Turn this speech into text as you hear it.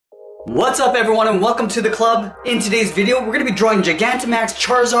What's up everyone and welcome to the club. In today's video, we're going to be drawing Gigantamax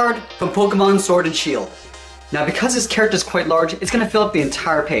Charizard from Pokemon Sword and Shield. Now because this character is quite large, it's going to fill up the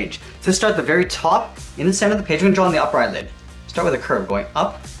entire page. So let's start at the very top, in the center of the page, we're going to draw on the upper eyelid. Start with a curve going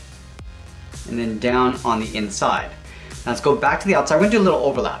up, and then down on the inside. Now let's go back to the outside, we're going to do a little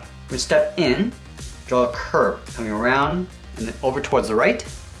overlap. We're going to step in, draw a curve, coming around, and then over towards the right.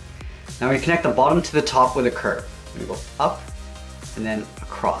 Now we're going to connect the bottom to the top with a curve. We're going to go up, and then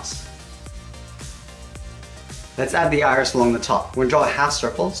across. Let's add the iris along the top. We're going to draw a half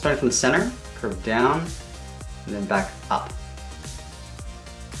circle, starting from the center, curve down, and then back up.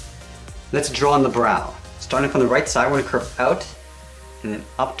 Let's draw on the brow. Starting from the right side, we're going to curve out, and then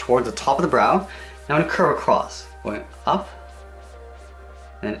up towards the top of the brow. Now I'm going to curve across, going up,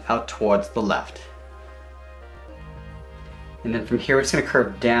 and then out towards the left. And then from here, we're just going to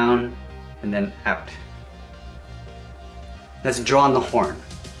curve down, and then out. Let's draw on the horn.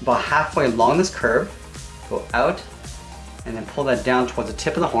 About halfway along this curve, go out, and then pull that down towards the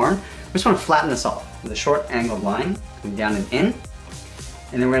tip of the horn. We just want to flatten this off with a short angled line, coming down and in.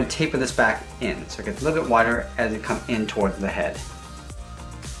 And then we're going to taper this back in, so it gets a little bit wider as it comes in towards the head.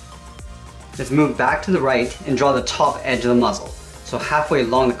 Let's move back to the right and draw the top edge of the muzzle. So halfway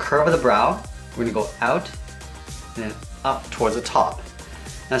along the curve of the brow, we're going to go out, and then up towards the top.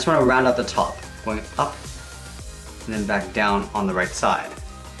 Now I just want to round out the top, going up, and then back down on the right side.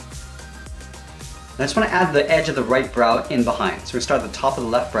 I just want to add the edge of the right brow in behind. So we start at the top of the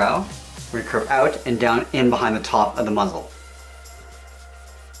left brow, we're going to curve out and down in behind the top of the muzzle.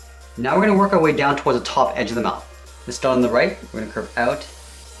 Now we're going to work our way down towards the top edge of the mouth. Let's start on the right, we're going to curve out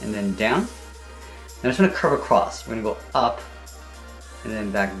and then down. Now I'm just going to curve across. We're going to go up and then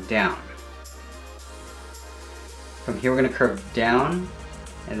back down. From here we're going to curve down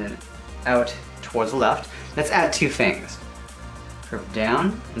and then out towards the left. Let's add two fangs. Curve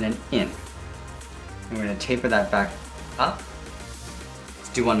down and then in. And we're going to taper that back up. Let's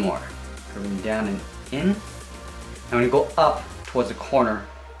do one more. Curving down and in. And we're going to go up towards the corner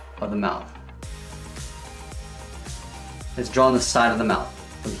of the mouth. Let's draw on the side of the mouth.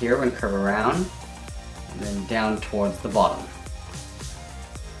 From here we're going to curve around and then down towards the bottom.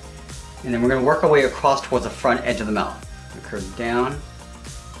 And then we're going to work our way across towards the front edge of the mouth. We're going to curve down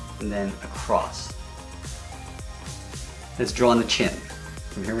and then across. Let's draw on the chin.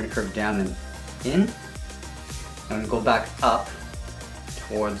 From here we're going to curve down and in. And go back up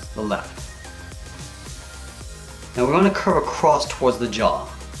towards the left. Now we're going to curve across towards the jaw.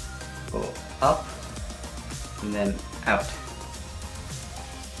 Go up and then out.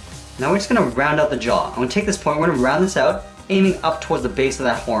 Now we're just going to round out the jaw. I'm going to take this point, we're going to round this out, aiming up towards the base of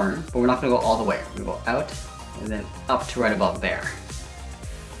that horn, but we're not going to go all the way. We're going to go out and then up to right about there.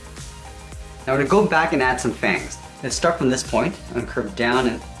 Now we're going to go back and add some fangs. Let's start from this point. I'm going to curve down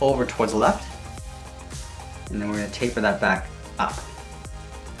and over towards the left. And then we're going to taper that back up.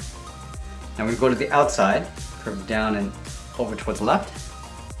 Now we go to the outside, curve down and over towards the left.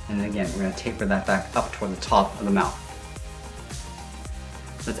 And then again, we're going to taper that back up toward the top of the mouth.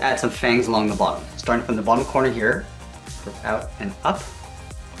 Let's add some fangs along the bottom. Starting from the bottom corner here, curve out and up.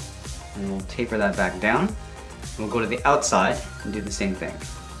 And we'll taper that back down. And we'll go to the outside and do the same thing.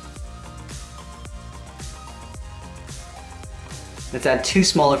 Let's add two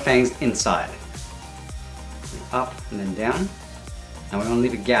smaller fangs inside. Up and then down. Now we're going to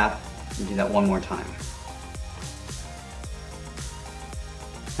leave a gap and do that one more time.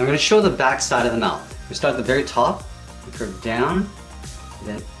 I'm going to show the back side of the mouth. We start at the very top, we curve down,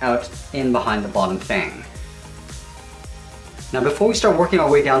 then out in behind the bottom fang. Now before we start working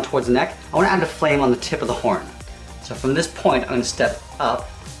our way down towards the neck, I want to add a flame on the tip of the horn. So from this point, I'm going to step up,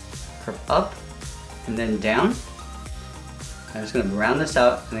 curve up, and then down. I'm just going to round this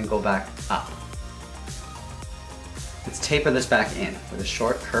out and then go back up. Let's taper this back in with a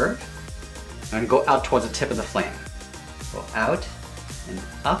short curve. I'm going to go out towards the tip of the flame. Go out and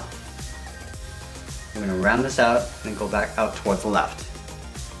up. We're going to round this out and then go back out towards the left.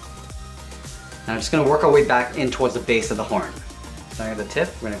 Now I'm just going to work our way back in towards the base of the horn. Starting at the tip,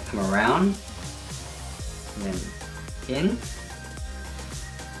 we're going to come around and then in.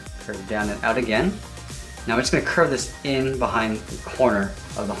 Curve down and out again. Now we're just going to curve this in behind the corner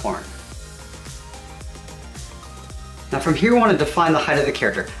of the horn. Now from here we want to define the height of the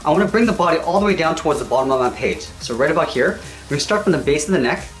character. I want to bring the body all the way down towards the bottom of my page. So right about here, we're going to start from the base of the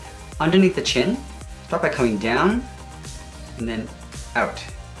neck, underneath the chin, start by coming down, and then out,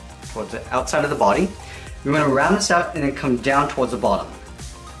 towards the outside of the body. We're going to round this out and then come down towards the bottom.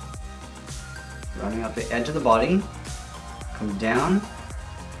 Rounding out the edge of the body, come down,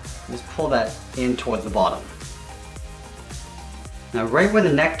 just pull that in towards the bottom. Now right where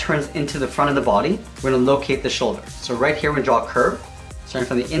the neck turns into the front of the body, we're going to locate the shoulder. So right here we draw a curve, starting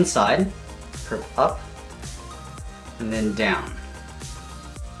from the inside, curve up, and then down.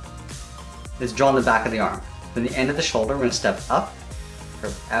 Let's draw on the back of the arm. From the end of the shoulder, we're going to step up,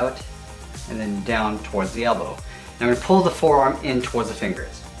 curve out, and then down towards the elbow. Now we're going to pull the forearm in towards the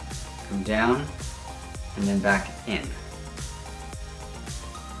fingers. Come down, and then back in.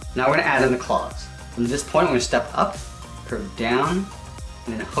 Now we're going to add in the claws. From this point, we're going to step up, curve down,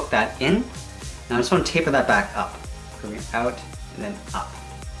 and then hook that in. Now I just want to taper that back up, curving out, and then up.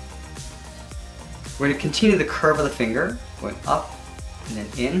 We're going to continue the curve of the finger, going up, and then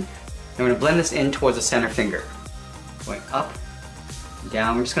in. And we're going to blend this in towards the center finger. Going up,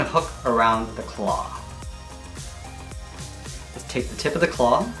 down. We're just going to hook around the claw. Let's take the tip of the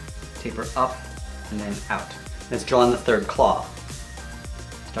claw, taper up, and then out. Let's draw on the third claw.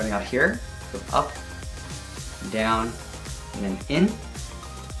 Starting out here, go up, down, and then in.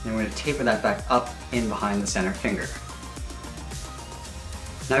 And we're going to taper that back up in behind the center finger.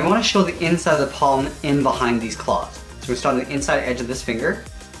 Now we want to show the inside of the palm in behind these claws. So we start on the inside edge of this finger,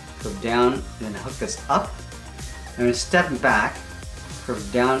 go down, and then hook this up. And we're going to step back, curve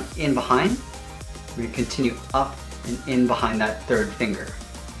down in behind. We're going to continue up and in behind that third finger.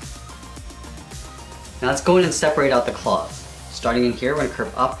 Now let's go in and separate out the claws. Starting in here, we're going to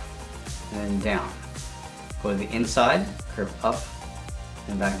curve up and then down. Go to the inside, curve up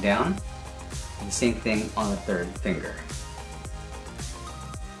and back down. And the same thing on the third finger.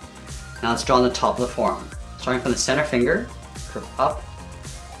 Now let's draw on the top of the forearm. Starting from the center finger, curve up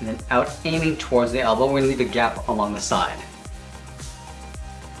and then out, aiming towards the elbow. We're going to leave a gap along the side.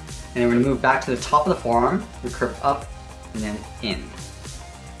 And then we're going to move back to the top of the forearm, we curve up and then in.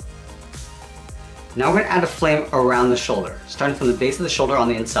 Now we're going to add a flame around the shoulder. Starting from the base of the shoulder on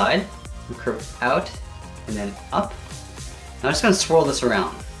the inside, we curve out and then up. Now I'm just going to swirl this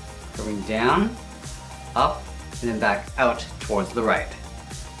around, curving down, up, and then back out towards the right.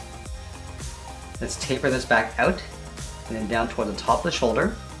 Let's taper this back out and then down toward the top of the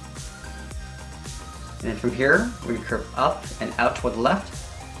shoulder. And then from here, we're going to curve up and out toward the left.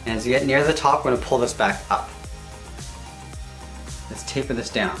 And as you get near the top, we're going to pull this back up. Let's taper this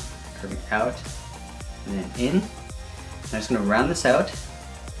down, curving out and then in. And I'm just going to round this out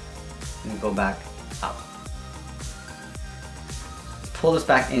and go back up. Let's pull this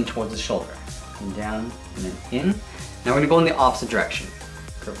back in towards the shoulder. Come down and then in. Now we're going to go in the opposite direction.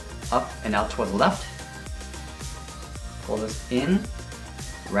 Curve up and out towards the left. Pull this in,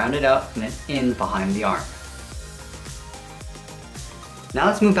 round it out, and then in behind the arm. Now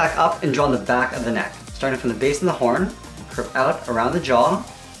let's move back up and draw on the back of the neck. Starting from the base of the horn, curve out around the jaw,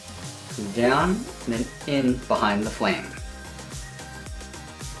 come down, and then in behind the flame.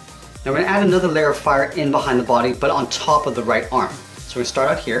 Now we're going to add another layer of fire in behind the body, but on top of the right arm. So we start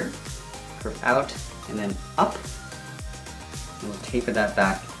out here, curve out, and then up, and we'll taper that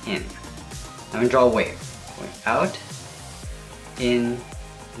back in. Now I'm going to draw a wave, going out, in,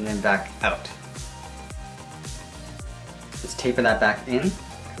 and then back out. Let's taper that back in,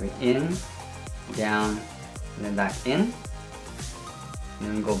 going in, down, and then back in, and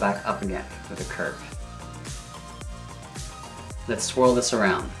then go back up again with a curve. Let's swirl this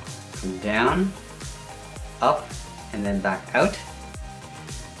around, come down, up, and then back out.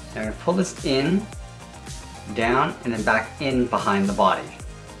 Now I'm going to pull this in, down, and then back in behind the body.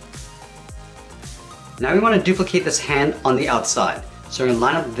 Now we want to duplicate this hand on the outside. So we're going to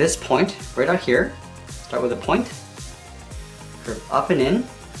line up this point right out here, start with a point, curve up and in,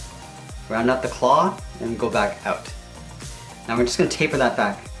 round out the claw, and go back out. Now we're just going to taper that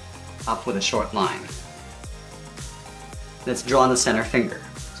back up with a short line. Let's draw on the center finger.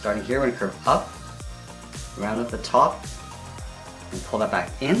 Starting here, we're going to curve up, round out the top, and pull that back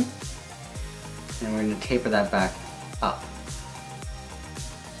in, and we're going to taper that back up.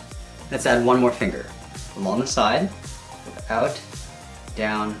 Let's add one more finger. Along the side, out,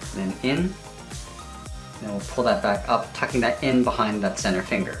 down, and then in. And we'll pull that back up, tucking that in behind that center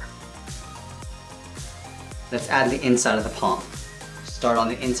finger. Let's add the inside of the palm. Start on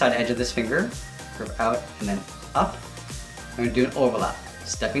the inside edge of this finger, curve out, and then up. I'm going to do an overlap.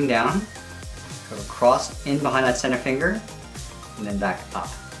 Stepping down, curve across, in behind that center finger, and then back up.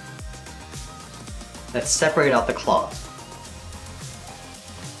 Let's separate out the claws.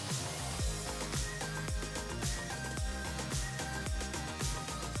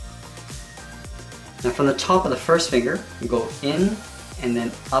 Now from the top of the first finger, we go in and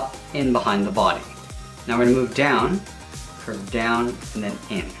then up in behind the body. Now we're going to move down, curve down, and then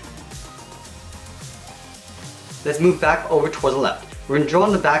in. Let's move back over towards the left. We're going to draw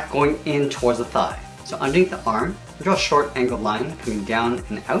on the back going in towards the thigh. So underneath the arm, we draw a short angled line coming down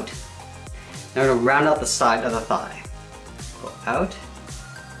and out. Now we're going to round out the side of the thigh. Go out,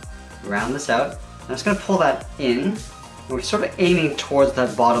 round this out. I'm just going to pull that in, and we're sort of aiming towards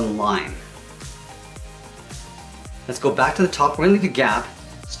that bottom line. Let's go back to the top. We're going to leave a gap.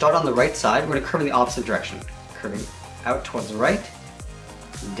 Start on the right side. We're going to curve in the opposite direction. Curving out towards the right,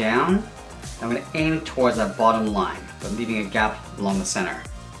 down. I'm going to aim towards that bottom line, but leaving a gap along the center.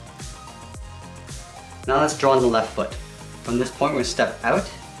 Now let's draw on the left foot. From this point, we're going to step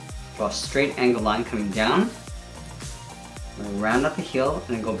out, draw a straight angle line coming down. We're going to round up the heel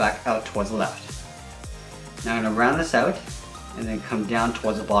and then go back out towards the left. Now I'm going to round this out and then come down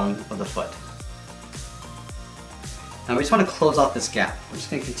towards the bottom of the foot. Now we just want to close off this gap. We're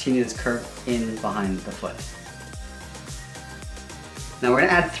just going to continue this curve in behind the foot. Now we're going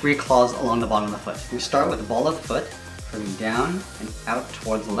to add 3 claws along the bottom of the foot. We start with the ball of the foot, curving down and out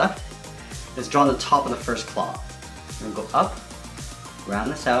towards the left. Let's draw on the top of the first claw. We're going to go up,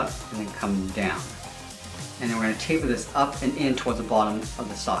 round this out, and then come down. And then we're going to taper this up and in towards the bottom of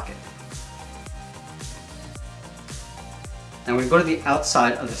the socket. Now we're going to go to the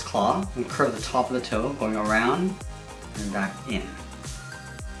outside of this claw and curve the top of the toe, going around and back in.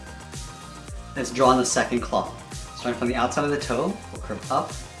 Let's draw on the second claw. Starting from the outside of the toe, we'll curve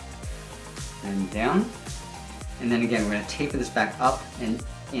up and down. And then again, we're going to taper this back up and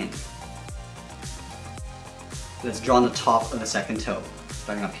in. Let's draw on the top of the second toe.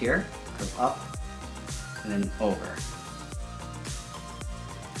 Starting up here, curve up, and then over.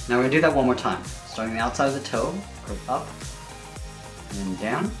 Now we're going to do that one more time. Starting on the outside of the toe, curve up, and then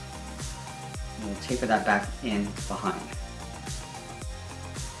down. And we'll taper that back in behind.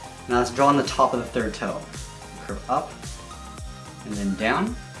 Now let's draw on the top of the third toe. Curve up, and then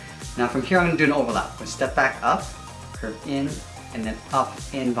down. Now from here I'm going to do an overlap. We'll step back up, curve in, and then up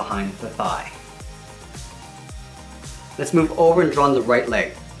in behind the thigh. Let's move over and draw on the right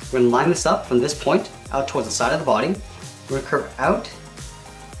leg. We're going to line this up from this point out towards the side of the body. We're going to curve out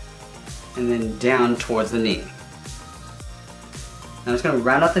and then down towards the knee. Now I'm just going to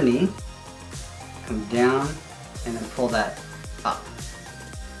round out the knee, come down, and then pull that up.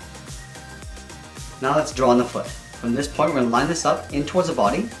 Now let's draw on the foot. From this point, we're going to line this up in towards the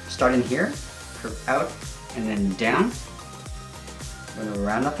body, starting here, curve out, and then down. We're going to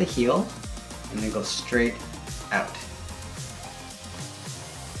round up the heel, and then go straight out.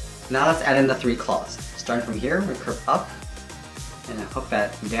 Now let's add in the 3 claws. Starting from here, we curve up, and then hook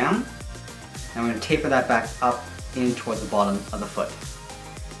that down. And we're going to taper that back up in towards the bottom of the foot.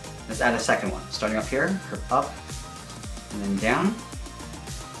 Let's add a second one. Starting up here, curve up, and then down.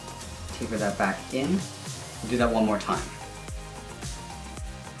 Taper that back in. We'll do that one more time.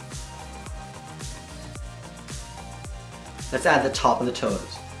 Let's add the top of the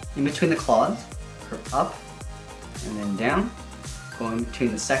toes. In between the claws, curve up and then down. Going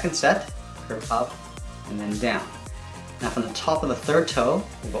between the second set, curve up and then down. Now from the top of the third toe,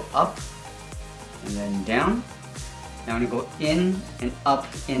 we'll go up and then down. Now we're going to go in and up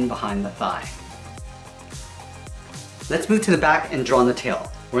in behind the thigh. Let's move to the back and draw on the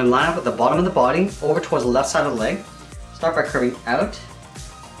tail. We're going to line up at the bottom of the body, over towards the left side of the leg. Start by curving out,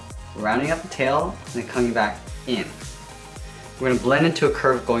 rounding up the tail, and then coming back in. We're going to blend into a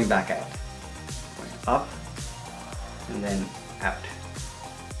curve going back out. Going up, and then out.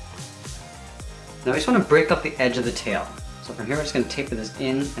 Now we just want to break up the edge of the tail. So from here we're just going to taper this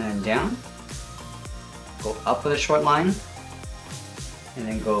in and then down. Go up with a short line, and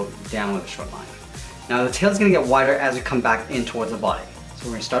then go down with a short line. Now the tail is going to get wider as we come back in towards the body. So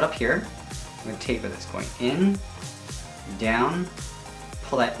we're going to start up here, we're going to taper this, going in, down,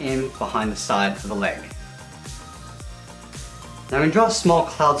 pull that in behind the side of the leg. Now I'm going to draw a small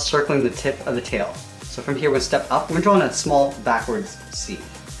cloud circling the tip of the tail. So from here we're going to step up, we're going to draw a small backwards C.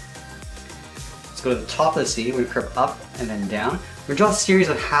 Let's go to the top of the C, we're going to curve up and then down. We're going to draw a series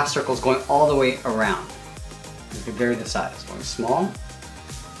of half circles going all the way around. You can vary the size, going small,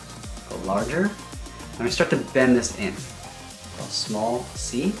 go larger, and we start to bend this in. Draw a small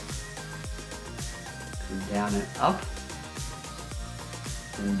C, come down and up,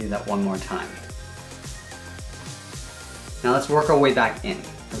 and do that one more time. Now let's work our way back in.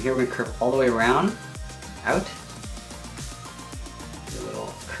 From here we're going to curve all the way around, out, do a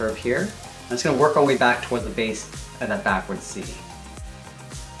little curve here. I'm just going to work our way back towards the base of that backwards C.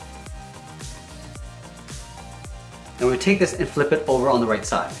 Now we're going to take this and flip it over on the right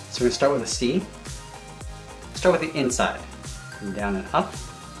side. So we're going to start with a C, start with the inside, come down and up.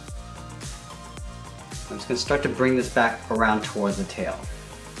 I'm just going to start to bring this back around towards the tail.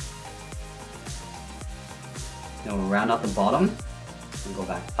 Then we'll round out the bottom and go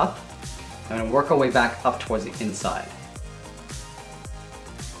back up. I'm going to work our way back up towards the inside.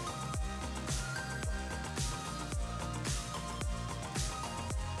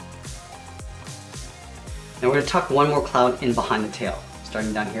 Now we're going to tuck one more cloud in behind the tail.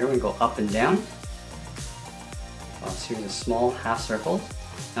 Starting down here, we go up and down. A series of small half circles.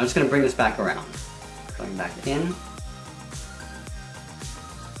 Now I'm just going to bring this back around. Going back in.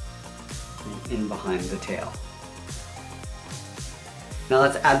 And in behind the tail. Now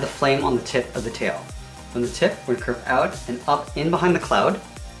let's add the flame on the tip of the tail. From the tip, we're going to curve out and up in behind the cloud.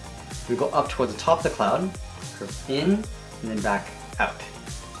 We go up towards the top of the cloud, curve in, and then back out.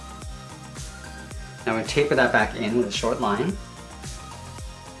 Now we're going to taper that back in with a short line.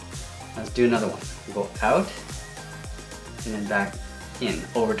 Let's do another one. We go out, and then back in,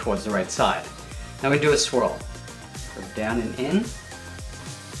 over towards the right side. Now we do a swirl. Curve down and in,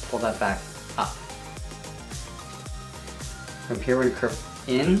 pull that back up. From here we're going to curve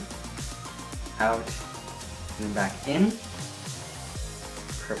in, out, and then back in,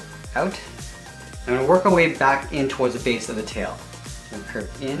 curve out. And we're going to work our way back in towards the base of the tail. So we're going to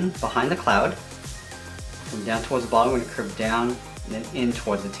curve in behind the cloud, come down towards the bottom, we're going to curve down, and then in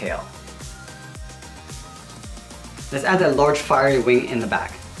towards the tail. Let's add that large fiery wing in the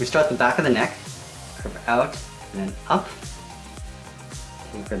back. We start at the back of the neck, curve out, and then up,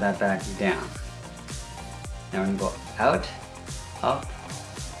 taper that back down. Now we're going to go out, up,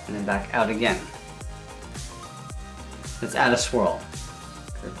 and then back out again. Let's add a swirl.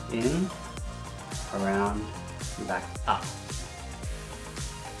 Curve in, around, and back up.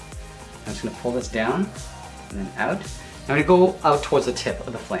 I'm just going to pull this down, and then out. Now we go out towards the tip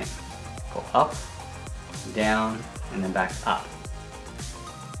of the flame. Go up, down, and then back up.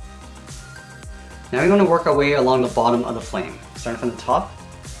 Now we're going to work our way along the bottom of the flame. Starting from the top,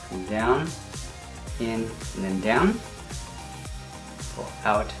 come down, in, and then down. Go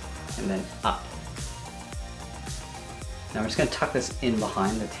out, and then up. Now we're just going to tuck this in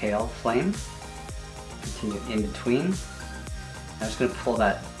behind the tail flame. Continue in between. I'm just going to pull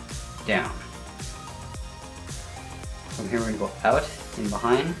that down. From here we're going to go out, in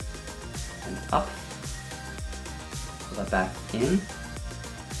behind, and up. Pull that back in.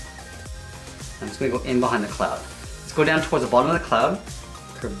 I'm just going to go in behind the cloud. Let's go down towards the bottom of the cloud,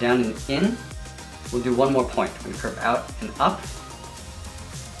 curve down and in. We'll do one more point. We're going to curve out and up,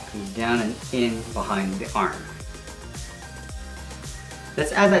 come down and in behind the arm.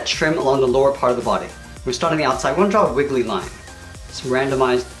 Let's add that trim along the lower part of the body. We're starting on the outside. We're going to draw a wiggly line. Some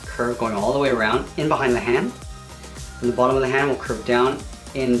randomized curve going all the way around, in behind the hand. From the bottom of the hand, we'll curve down,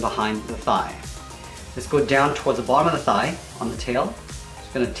 in behind the thigh. Let's go down towards the bottom of the thigh on the tail.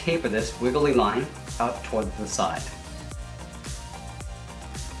 Just going to taper this wiggly line out towards the side.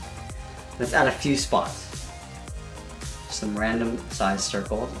 Let's add a few spots. Some random sized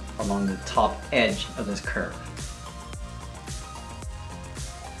circles along the top edge of this curve.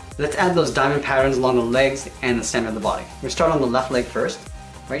 Let's add those diamond patterns along the legs and the center of the body. We start on the left leg first.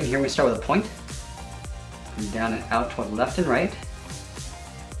 Right in here we start with a point. Come down and out toward the left and right.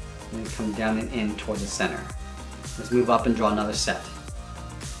 And then come down and in towards the center. Let's move up and draw another set.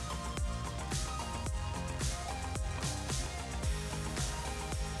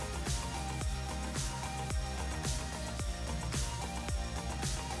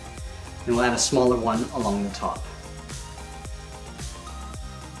 And we'll add a smaller one along the top.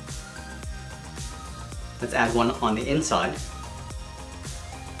 Let's add one on the inside.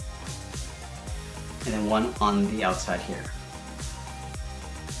 And then one on the outside here.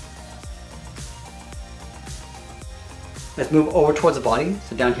 Let's move over towards the body.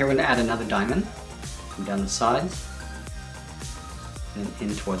 So down here we're going to add another diamond. Come down the sides. And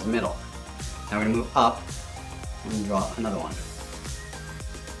in towards the middle. Now we're going to move up and draw another one.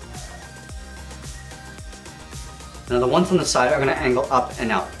 Now the ones on the side are going to angle up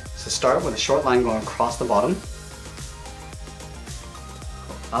and out. So start with a short line going across the bottom.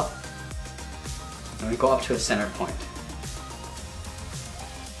 Go up. And we go up to a center point.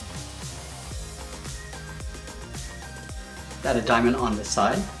 Add a diamond on this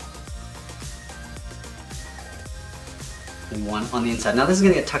side. And one on the inside. Now this is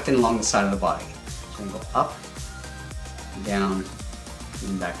going to get tucked in along the side of the body. So we're going to go up, down,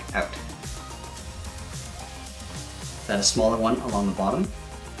 and back out. Add a smaller one along the bottom.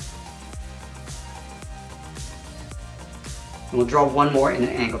 And we'll draw one more in an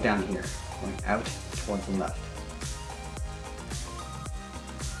angle down here, going out towards the left.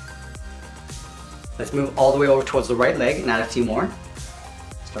 Let's move all the way over towards the right leg and add a few more.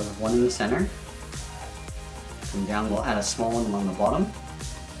 Start with one in the center. Come down, we'll add a small one along the bottom.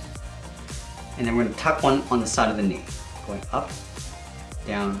 And then we're going to tuck one on the side of the knee, going up,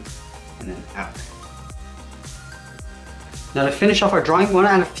 down, and then out. Now to finish off our drawing, we want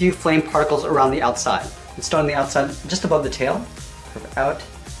to add a few flame particles around the outside. Let's start on the outside, just above the tail. Curve out,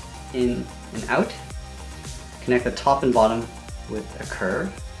 in, and out. Connect the top and bottom with a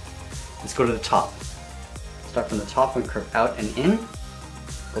curve. Let's go to the top. Start from the top and curve out and in.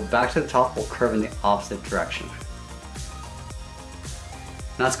 Go back to the top, we'll curve in the opposite direction.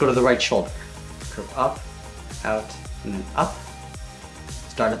 Now let's go to the right shoulder. Curve up, out, and then up.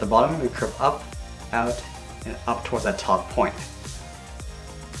 Start at the bottom and curve up, out, and up towards that top point.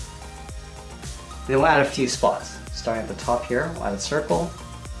 Then we'll add a few spots. Starting at the top here, we'll add a circle,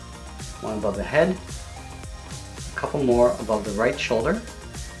 one above the head, a couple more above the right shoulder.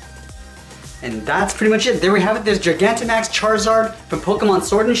 And that's pretty much it. There we have it. There's Gigantamax Charizard from Pokemon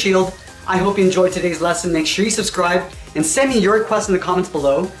Sword and Shield. I hope you enjoyed today's lesson. Make sure you subscribe and send me your requests in the comments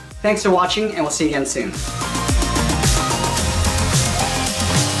below. Thanks for watching, and we'll see you again soon.